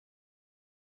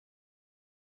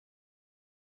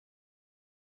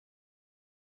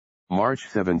March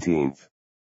 17th.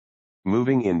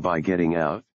 Moving in by getting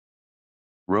out.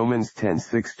 Romans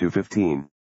 10:6-15.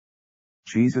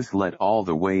 Jesus let all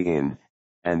the way in,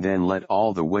 and then let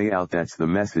all the way out. That's the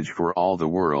message for all the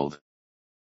world.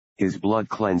 His blood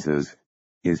cleanses,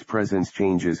 his presence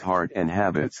changes heart and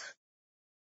habits.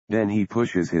 Then he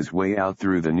pushes his way out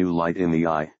through the new light in the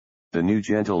eye, the new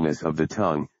gentleness of the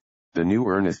tongue, the new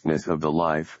earnestness of the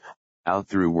life, out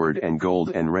through word and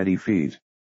gold and ready feet.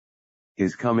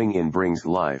 His coming in brings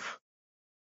life.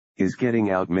 His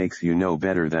getting out makes you know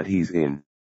better that he's in.